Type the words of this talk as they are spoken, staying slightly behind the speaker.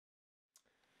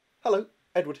Hello,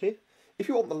 Edward here. If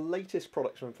you want the latest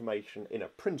product information in a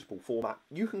printable format,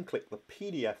 you can click the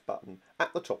PDF button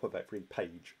at the top of every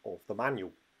page of the manual.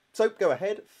 So go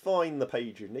ahead, find the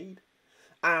page you need,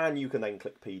 and you can then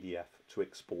click PDF to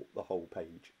export the whole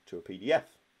page to a PDF.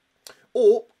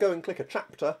 Or go and click a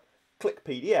chapter, click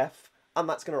PDF, and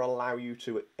that's going to allow you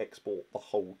to export the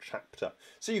whole chapter.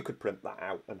 So you could print that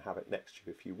out and have it next to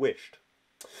you if you wished.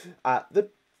 The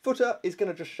footer is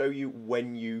going to just show you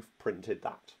when you've printed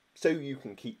that, so you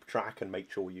can keep track and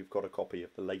make sure you've got a copy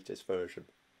of the latest version.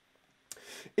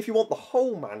 If you want the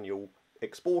whole manual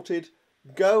exported,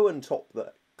 go and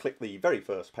click the very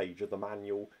first page of the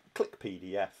manual, click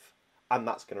PDF, and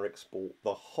that's going to export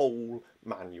the whole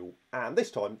manual. And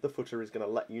this time the footer is going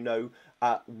to let you know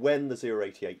when the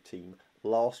 088 team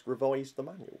last revised the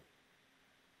manual.